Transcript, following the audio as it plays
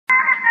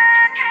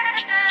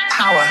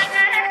Power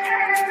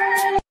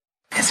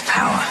is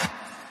power.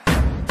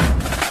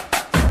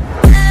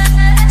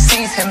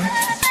 Seize him.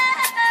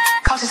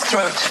 Cut his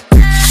throat.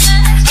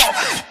 Stop.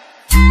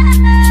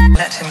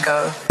 Let him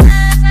go.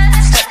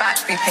 Step back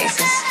 3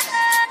 paces.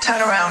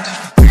 Turn around.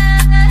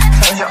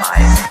 Close your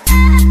eyes.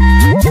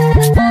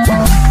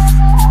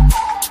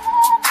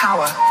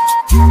 Power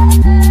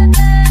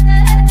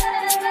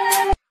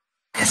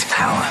is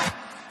power.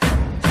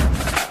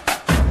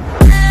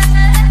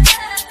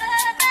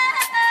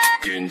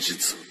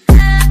 Genjustu.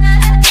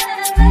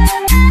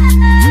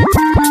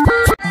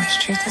 Which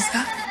truth is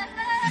that?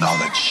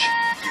 Knowledge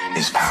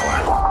is power.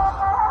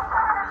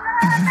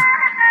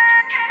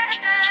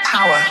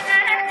 Power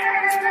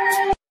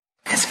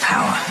is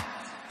power.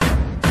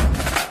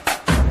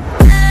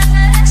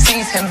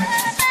 Seize him.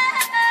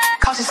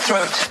 Cut his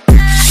throat.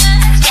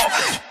 Stop.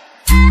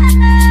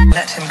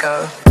 Let him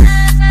go.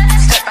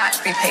 Step back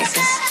 3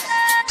 paces.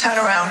 Turn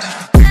around.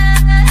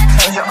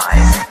 Close your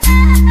eyes.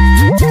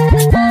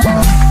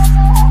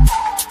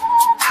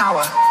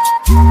 Power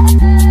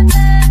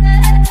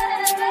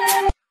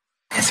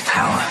is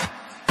power.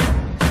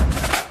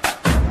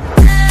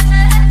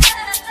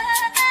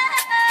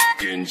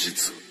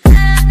 Genjustu.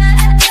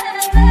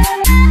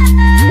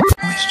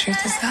 Which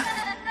truth is that?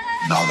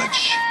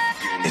 Knowledge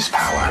is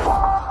power.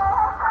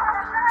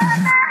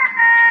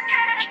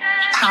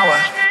 Power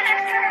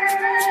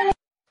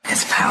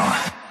is power.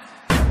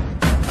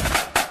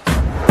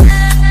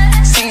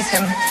 Seize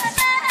him.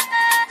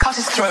 Cut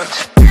his throat.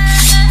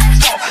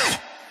 Stop.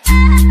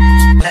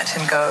 Let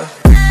him go.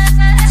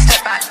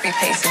 Step back 3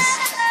 paces.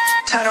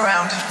 Turn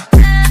around.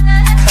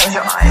 Close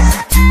your eyes.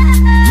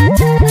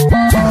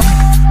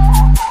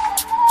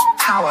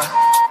 Power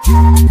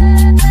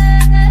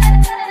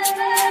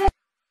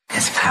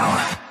is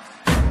power.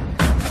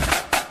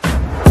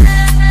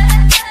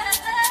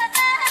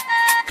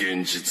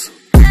 Genjustu.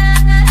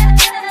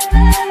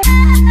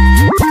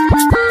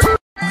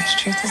 Which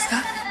truth is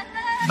that?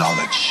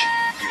 Knowledge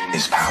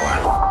is power.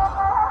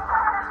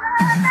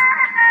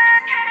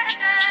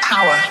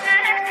 Power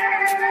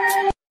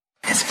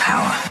is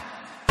power.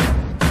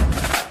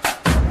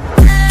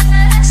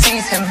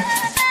 Seize him.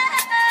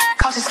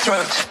 Cut his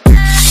throat.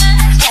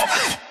 Stop.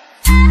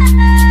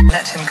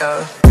 Let him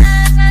go.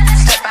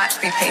 Step back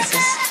 3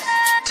 paces.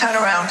 Turn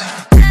around.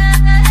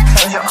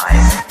 Close your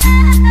eyes.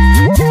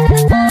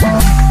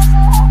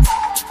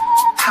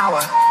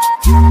 Power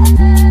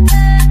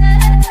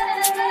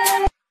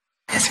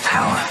is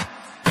power.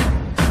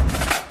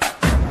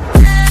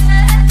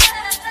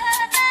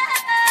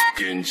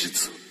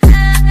 Genjustu.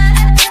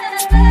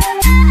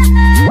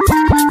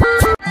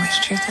 Which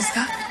truth is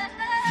that?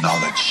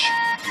 Knowledge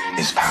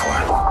is power.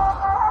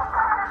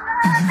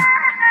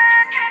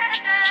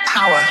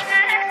 Power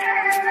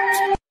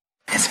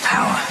is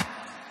power.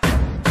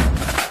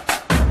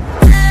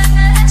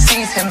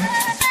 Seize him.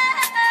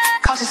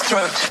 Cut his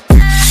throat.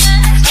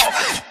 Stop.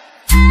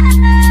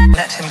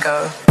 Let him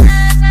go.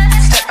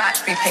 Step back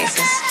 3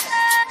 paces.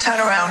 Turn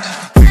around.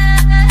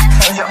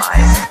 Close your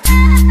eyes.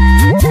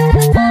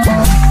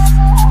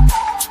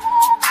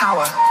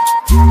 Power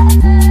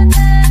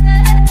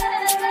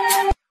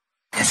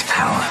is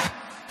power.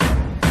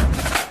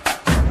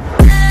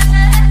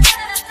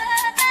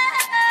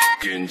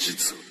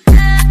 Genjustu.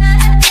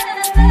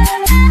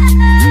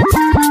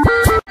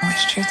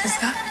 Which truth is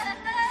that?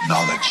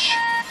 Knowledge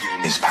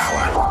is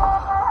power.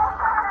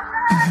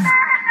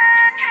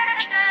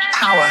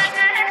 Power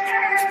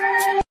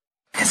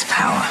is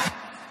power.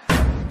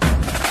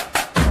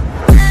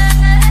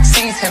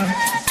 Seize him.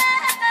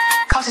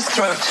 Cut his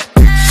throat.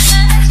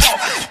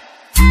 Stop.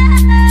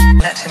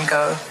 Let him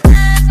go.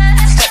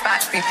 Step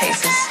back 3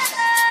 paces.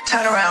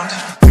 Turn around.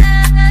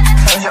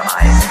 Close your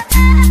eyes.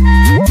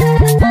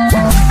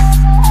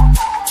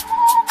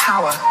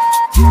 Power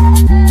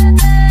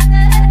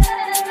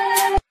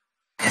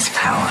is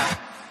power.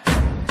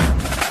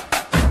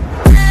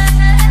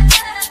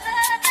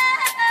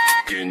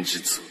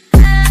 Genjustu.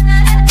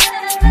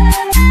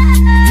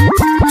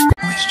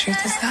 Which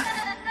truth is that?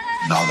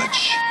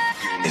 Knowledge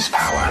is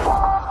power.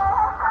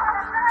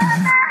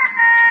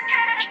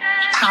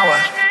 Power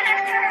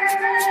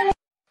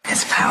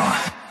is power.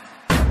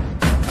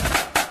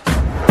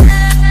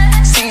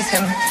 Seize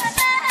him.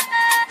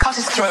 Cut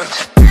his throat.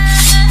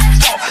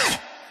 Stop.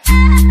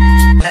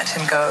 Let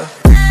him go.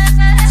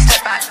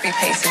 Step back 3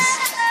 paces.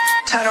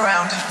 Turn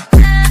around.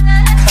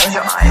 Close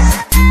your eyes.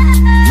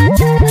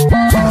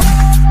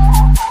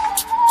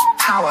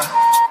 Power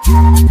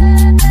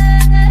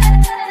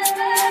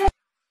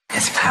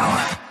is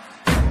power.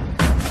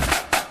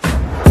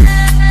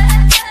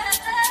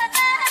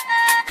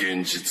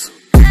 Genjustu.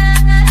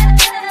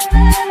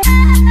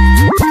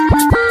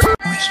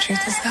 Which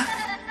truth is that?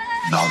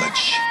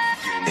 Knowledge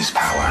is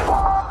power.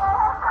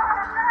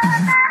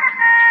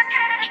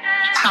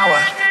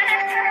 Power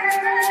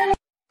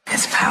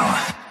is power.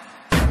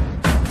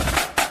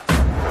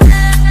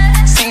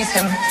 Seize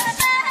him.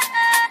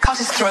 Cut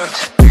his throat.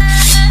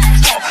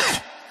 Stop.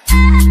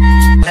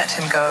 Let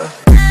him go.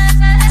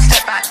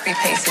 Step back 3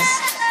 paces.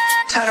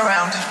 Turn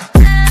around.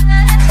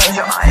 Close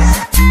your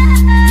eyes.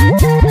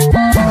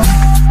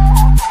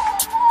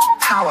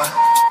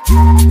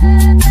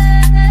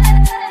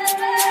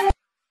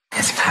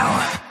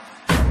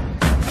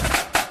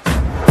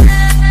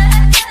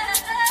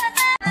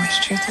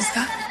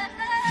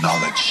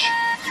 Knowledge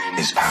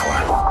is power.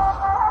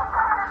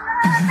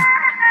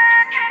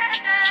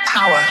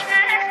 Power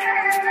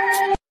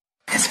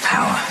is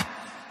power.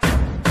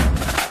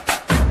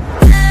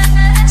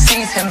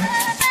 Seize him.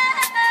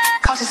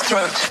 Cut his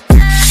throat.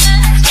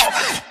 Stop.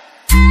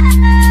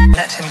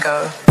 Let him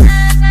go.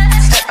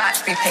 Step back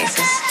 3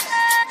 paces.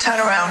 Turn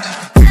around.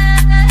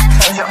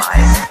 Close your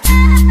eyes.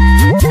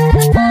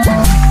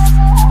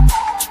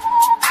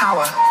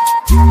 Power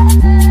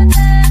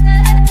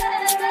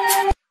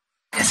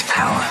is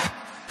power.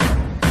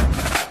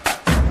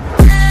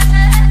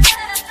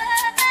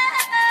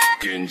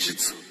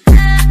 Genjutsu.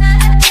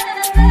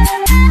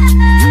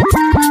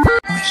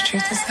 Which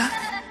truth is that?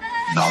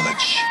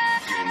 Knowledge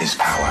is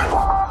power.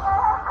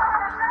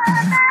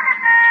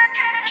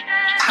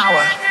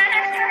 Power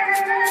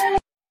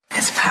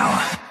is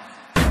power.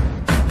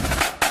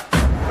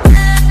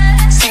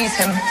 Seize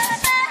him.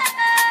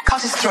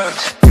 Cut his throat.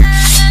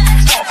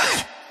 Stop.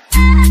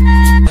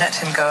 Let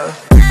him go.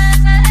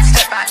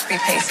 Step back 3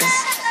 paces.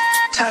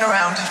 Turn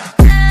around.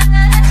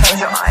 Close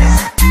your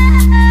eyes.